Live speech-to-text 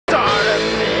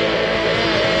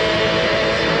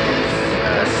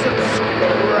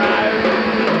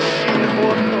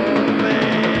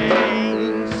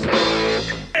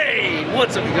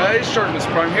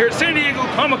ShartimusPrime here at San Diego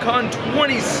Comic-Con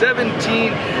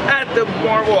 2017 at the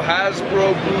Marvel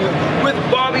Hasbro booth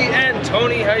with Bobby and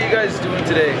Tony. How you guys doing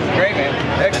today? Great, man.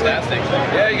 Excellent. Fantastic.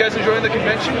 Yeah, you guys enjoying the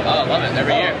convention? Oh, I love it.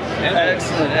 Every year.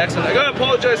 Excellent, excellent. I gotta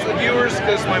apologize to the viewers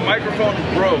because my microphone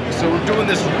broke, so we're doing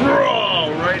this raw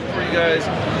right for you guys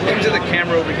into the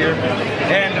camera over here.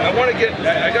 And I want to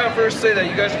I gotta first say that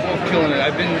you guys are both killing it.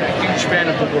 I've been a huge fan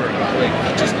of the work.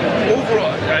 Like, just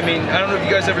overall, I mean, I don't know if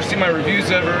you guys ever see my reviews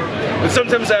ever, but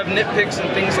sometimes I have nitpicks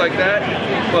and things like that,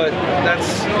 but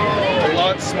that's a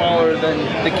lot smaller than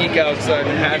the geek outside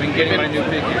and getting my new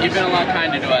figures. You've been a lot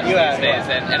kinder to us these days,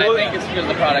 and well, I think it's because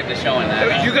the product is showing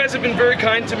that. You guys have been very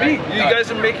kind to me. You guys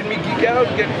are making me geek out,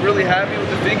 get really happy with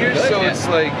the figures. Good, so it's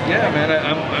like, yeah, man,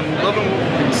 I'm loving what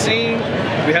we've been seeing.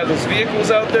 We have those vehicles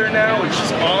out there now, which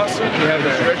is awesome. We have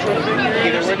those retro figures.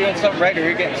 Either we're doing something right or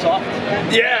you're getting soft.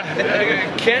 Yeah,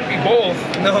 it can't be both.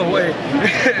 No way.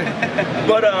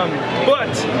 but I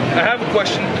have a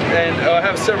question, and I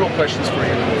have several questions for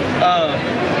you.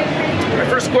 My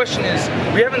first question is,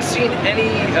 we haven't seen any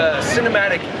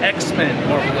cinematic X-Men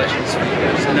Marvel Legends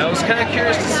figures, and I was kind of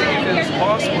curious to see if it was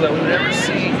possible that we would ever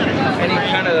see any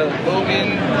kind of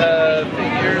Logan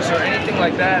figures or anything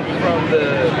like that from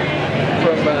the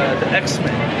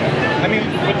X-Men. I mean,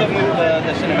 with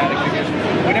the cinematic figures,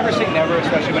 we never say never,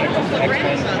 especially when it comes to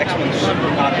X-Men. X-Men's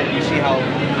not that you see how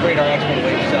great our X-Men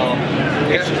waves sell.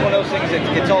 It's just one of those things.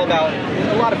 It's all about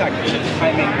a lot of factors. It's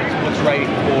timing. It's what's right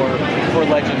for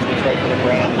Legends. What's right for the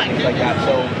brand, and things like that.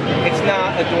 So it's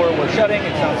not a door we're shutting.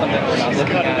 It's not something we're not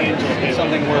looking at. It's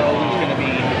something we're always going to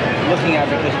be looking at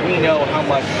because we know how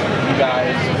much you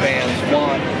guys, fans,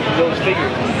 want those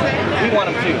figures. We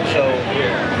want them too. So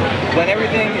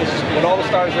when all the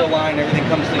stars are aligned, everything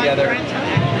comes together. You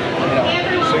know.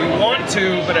 So you want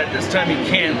to, but at this time you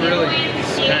can't really.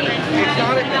 It's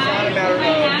not a matter of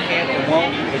can't or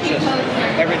won't. It's just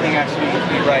everything has to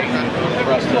be right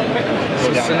for us to go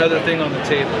down. It's another thing on the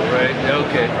table, right?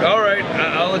 Okay. All right.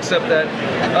 I'll accept that.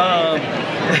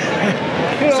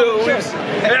 So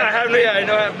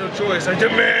I have no choice. I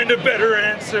demand a better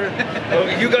answer.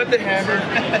 Okay, you got the hammer.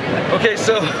 Okay,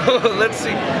 so let's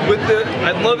see.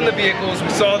 I'm loving the vehicles. We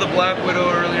saw the Black Widow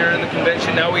earlier in the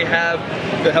convention. Now we have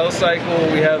the Hell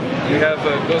Cycle. We have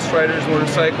Ghost Rider's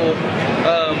motorcycle.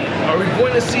 Are we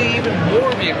going to see even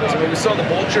more vehicles? I mean, we saw the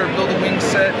Vulture build a wing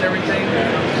set and everything.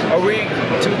 Are we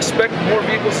to expect more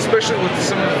vehicles, especially with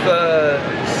some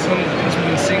things we've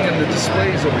been seeing in the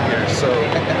displays over here? So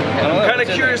I'm kind of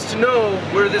curious to know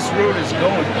where this road is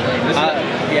going.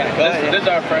 This is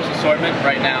our first assortment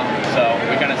right now, so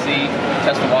we're gonna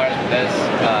test the waters with this.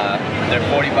 They're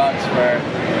 $40 for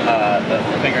the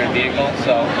figure and vehicle,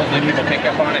 so hopefully people pick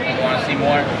up on it and want to see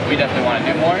more. We definitely want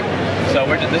to do more. So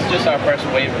this is just our first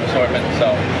wave of assortment,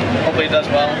 so hopefully it does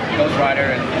well. Ghost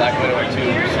Rider and Black Widow are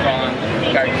two strong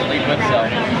characters to lead with, so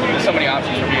there's so many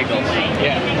options for vehicles.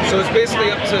 Yeah. So it's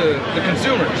basically up to the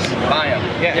consumers. Buy them.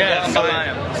 Yeah,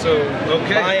 buy them. So,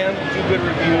 okay. Buy them, do good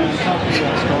reviews.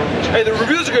 Hey, the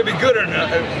reviews are going to be good or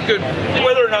not,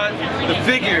 whether or not the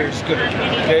figure is good,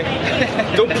 okay?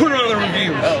 Don't put it on the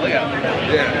reviews. Oh, look out.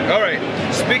 Yeah, all right.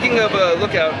 Speaking of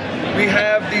lookout, we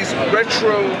have these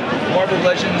retro Marvel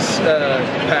Legends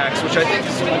packs, which I think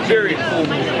is a very cool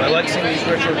move. I like seeing these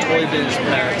retro Toy Biz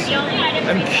packs.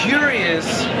 I'm curious,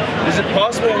 is it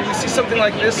possible when we see something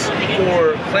like this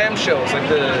for clamshells, like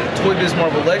the Toy Biz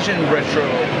Marvel Legend retro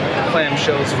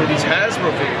clamshells for these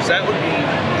Hasbro figures? That would be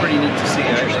pretty neat to see,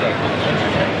 actually.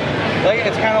 Like,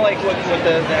 it's kind of like with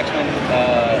the X-Men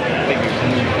figures.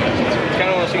 It's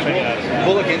kind of one of those things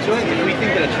we'll look into it. If we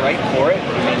think that it's right for it,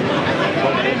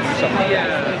 we'll do something.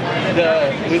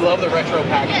 We love the retro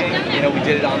packaging. You know, we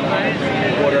did it on the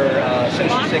order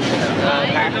Sinister Six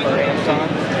pack for Amazon.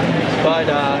 But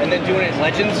and then doing it in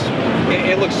Legends,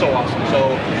 it looks so awesome.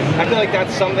 So I feel like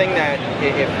that's something that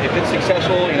if it's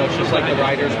successful, you know, it's just like the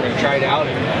Riders. We're gonna try it out.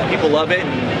 People love it, and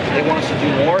they want us to do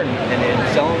more and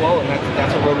sell it well, and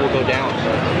that's a road we'll go down. So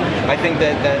I think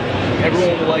that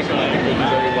everyone will like them. I think they'll do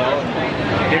very well.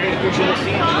 Maybe in the future we'll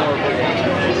see more of what it wants.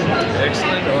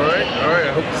 Excellent. All right.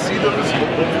 I hope to see those.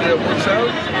 Hopefully that works out.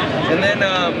 And then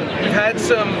we've had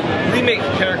some remake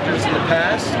characters in the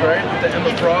past, right? The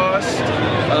Emma Frost.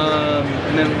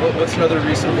 And then what's another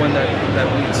recent one that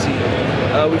we've seen?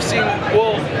 We've seen,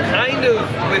 well, kind of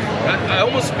with, I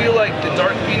almost feel like the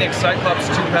Dark Phoenix Cyclops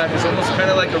 2-pack is almost kind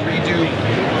of like a redo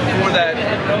for that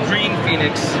Green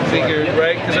Phoenix figure,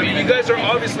 right? Because I mean, you guys are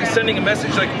obviously sending a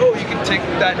message like, oh, you can take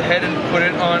that head and put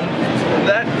it on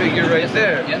that figure right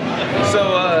there. So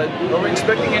are we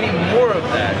expecting any more of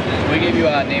that? We gave you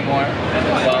Namor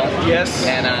as well. Yes.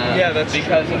 And yeah, that's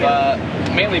because of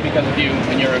mainly because of you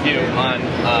and your review on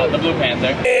the Blue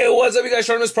Panther. Hey, what's up, you guys?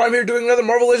 ShartimusPrime here doing another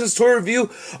Marvel Legends toy review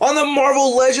on the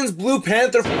Marvel Legends Blue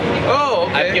Panther. Oh,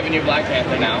 okay. I've given you Black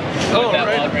Panther now. Oh, that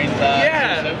right. Walgreens,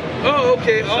 yeah. Oh,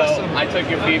 okay, awesome. So I took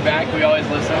your feedback. We always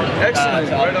listen Excellent.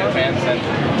 to all of your fans, and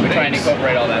we try and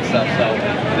incorporate all that stuff. So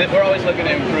we're always looking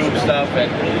to improve stuff, and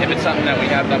if it's something that we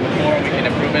have done before and we can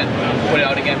improve it, put it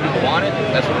out again, people want it,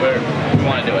 that's what we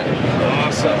want to do it.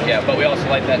 Awesome. Yeah, but we also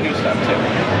like that new stuff too.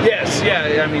 Yes,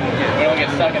 yeah, I mean, we don't get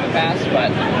stuck in the past,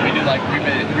 but we do like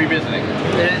revisiting.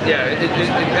 It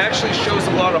actually shows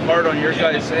a lot of heart on your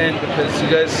guys' end, because you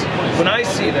guys, when I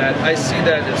see that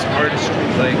as artistry.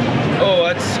 Like, oh,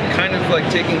 that's kind of like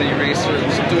taking the eraser and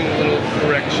just doing a little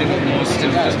correction almost,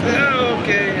 and just, oh,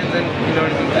 okay, and then, you know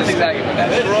what I mean? That's exactly what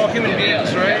that is. We're all human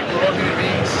beings, right? We're all human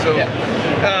beings, so. Yeah.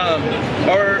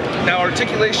 Now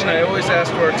articulation, I always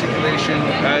ask for articulation.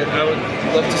 I would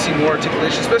love to see more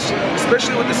articulation,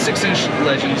 especially with the 6-inch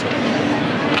Legends.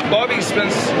 Bobby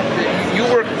Spence, you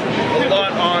work a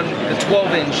lot on the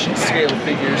 12-inch scale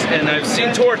figures, and I've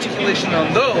seen toe articulation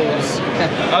on those.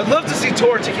 I'd love to see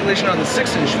toe articulation on the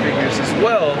 6-inch figures as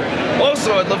well.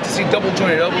 Also, I'd love to see double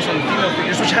jointed elbows on the female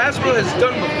figures, which Hasbro has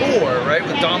done before, right?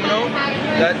 With Domino,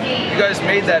 that you guys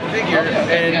made that figure,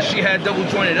 and she had double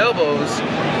jointed elbows,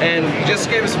 and you just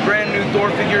gave us a brand new Thor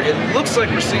figure. It looks like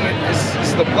we're seeing it.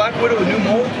 Is the Black Widow a new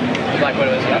mold? Black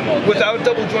Widow is a new mold. Without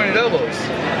double jointed elbows.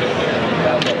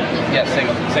 Yeah,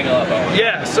 single elbow.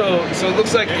 Yeah, so it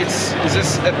looks like is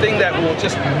this a thing that will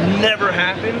just never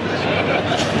happen?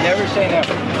 Never say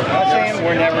never. I'm not saying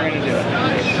we're never going to do it.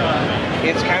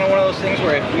 It's kind of one of those things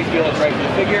where if we feel it's right for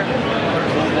the figure,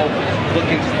 we'll look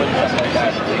into putting something like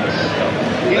that.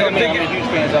 So, you know me, I'm a huge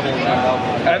fan of double elbow.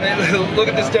 I mean, look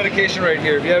at this dedication right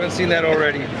here, if you haven't seen that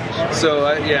already.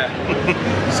 So, yeah.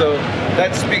 So,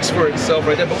 that speaks for itself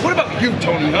right there. But what about you,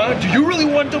 Tony, huh? Do you really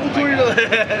want double jointed?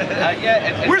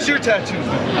 Yeah. Where's your tattoo?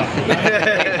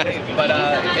 But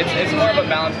it's more of a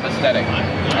balanced aesthetic.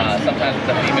 Sometimes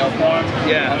it's a female form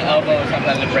on the elbow.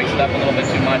 Sometimes it breaks it up a little bit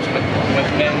too much with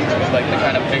men, like the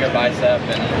kind of bigger bicep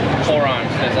and forearms.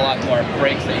 There's a lot more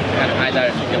breaks that you can kind of hide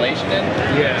that articulation in.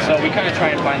 Yeah. So we kind of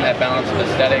try and find that balance of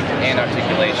aesthetic and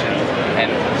articulation,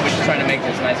 and we're just trying to make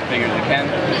this nice figure as we can.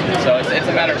 So it's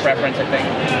a matter of preference, I think.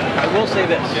 I will say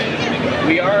this: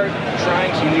 we are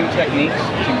trying some new techniques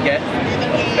to get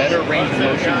a better range of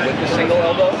motion with the single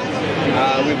elbow.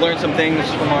 We've learned some things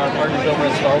from our partners over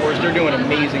in Star Wars. They're doing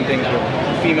amazing things with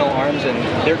female arms, and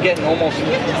they're getting almost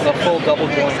a full double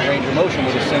joint range of motion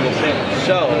with a single pin.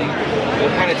 So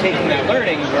we're kind of taking that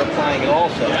learning, we're applying it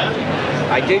also.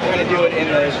 I did kind of do it in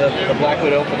the Black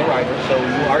Widow for the rider, so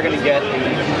you are going to get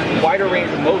a wider range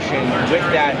of motion with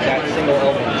that single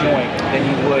elbow joint than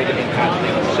you would in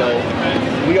Pacifica. So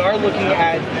we are looking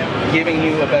at giving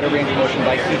you a better range of motion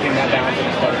by keeping that balance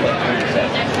of stuff like you said.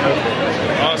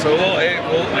 Awesome. Well,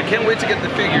 I can't wait to get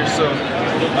the figure, so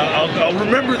I'll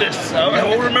remember this. I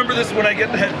will remember this when I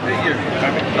get that figure.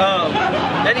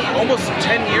 Almost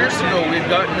 10 years ago, we'd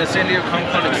gotten a San Diego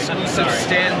Comic-Con exclusive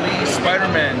Stan Lee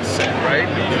Spider-Man set, right?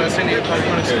 San Diego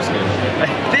Comic-Con exclusive. I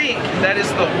think that is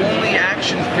the only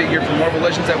action figure from Marvel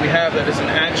Legends that we have that is an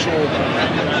actual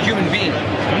human being,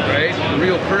 right? A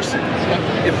real person.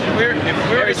 If we're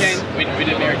Mary Jane, we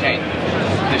did Mary Jane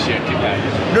this year,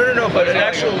 No, but an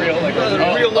actual real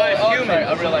life human,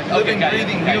 a real life living,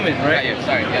 breathing human, right?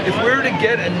 Yeah. If we were to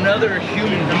get another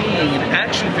human being in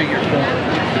action figure form,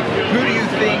 who do you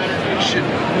think should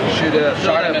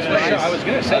ShartimusPrime. I was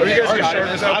gonna say. Or you guys get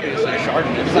Shartimus? Obviously,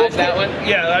 Shartimus. Besides that one?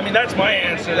 Yeah, I mean that's my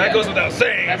answer. That goes without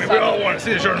saying. I mean we all want to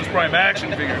see the ShartimusPrime action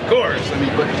figure, of course. I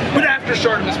mean, but after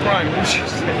ShartimusPrime, who should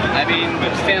say? I mean,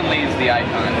 Stan Lee is the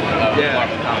icon of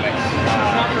Marvel Comics.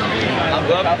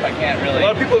 I can't really. A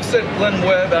lot of people have said Glenn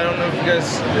Webb. I don't know if you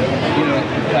guys, you know.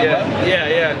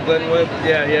 Glenn Webb.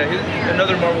 He's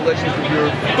another Marvel Legends reviewer,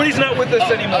 but he's not with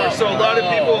us anymore. So a lot of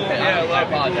people. I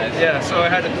apologize. Yeah, so I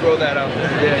had to throw that out there.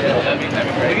 That'd be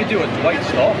great. We could do a Dwight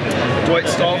Stahl figure. Dwight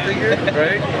Stahl figure,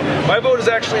 right? My vote is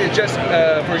actually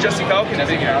for Jesse Falcon.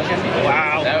 Jesse Falcon.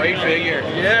 Wow, great figure.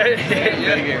 Yeah.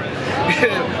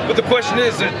 But the question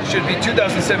is, should it be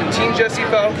 2017 Jesse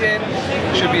Falcon?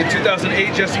 Should it be a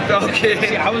 2008 Jesse Falcon?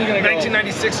 See, I was gonna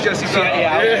 1996 Jesse Falcon.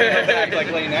 Yeah, I was gonna go back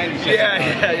like late 90s.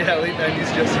 Yeah, late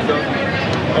 90s Jesse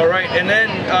Falcon. All right, and then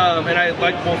and I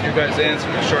like both your guys'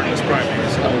 answers, ShartimusPrime.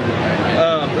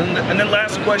 And then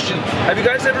last question: have you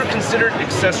guys ever considered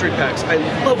accessory packs? I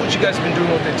love what you guys have been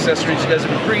doing with the accessories. You guys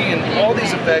have been bringing in all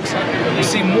these effects. You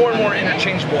see more and more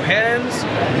interchangeable hands.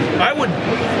 I would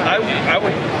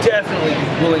definitely be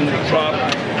willing to drop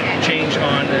change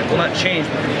on well, not change,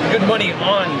 but good money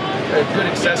on a good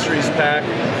accessories pack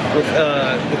with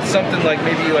something like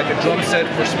maybe like a drum set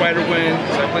for Spider-Gwen,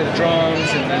 because I play the drums,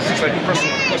 and it's just like a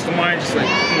personal plus the mind, just like,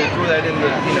 you know, throw that in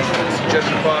the, you know, the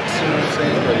suggestion box, you know what I'm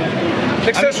saying?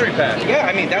 But accessory pack. Yeah,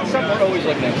 I mean, that's something we're always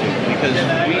looking into, because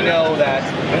we know that,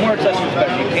 and we're accessories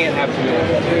back, you can't have too many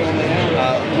accessories.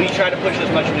 We try to push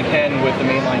as much as we can with the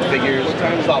mainline figures,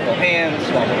 swappable hands,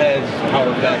 swappable heads,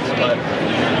 power effects, but,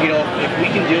 you know, if we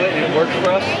can do it and it works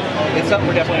for us, it's something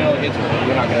we're definitely going to look into.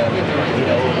 We're not going to, you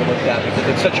know, overlook that, because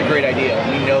it's such a great idea.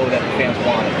 We know that the fans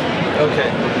want it. Okay,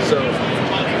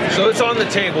 so it's on the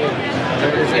table.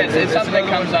 It's something that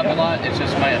comes up a lot. It's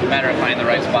just a matter of finding the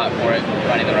right spot for it,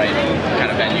 finding the right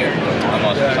kind of venue,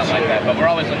 almost, or something like that. But we're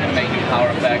always looking to make new power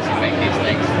effects and make these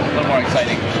things a little more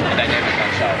exciting and dynamic on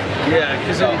show. Yeah,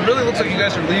 because it really looks like you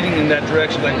guys are leading in that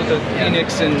direction, like with the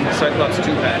Phoenix and Cyclops 2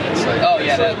 pack. It's like, oh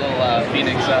yeah, that little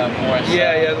Phoenix forest.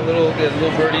 Yeah, the little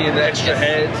birdie and the extra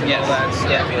heads and all that stuff.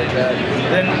 Yeah, like that.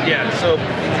 Then so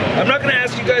I'm not going to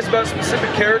ask you guys about specific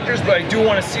characters, but I do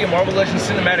want to see a Marvel Legends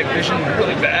cinematic vision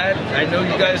really bad. I know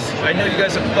you guys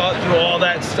have thought through all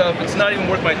that stuff. It's not even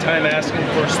worth my time asking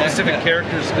for specific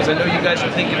characters, because I know you guys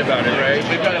are thinking about it, right?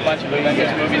 We've got a bunch of Avengers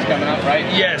movies coming up, right?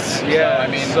 Yes, yeah. So, I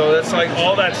mean, so that's like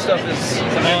all that stuff is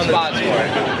on the spots for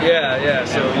it. Yeah.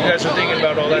 So you guys are thinking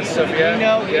about all that stuff, yeah?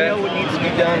 We know what needs to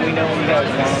be done. We know what you guys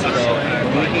want, so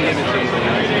we can give it to you.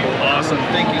 Awesome.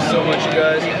 Thank you so much, you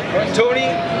guys.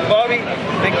 Tony, Bobby,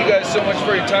 thank you guys so much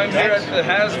for your time here at the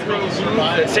Hasbro booth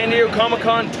at San Diego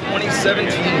Comic-Con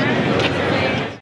 2017.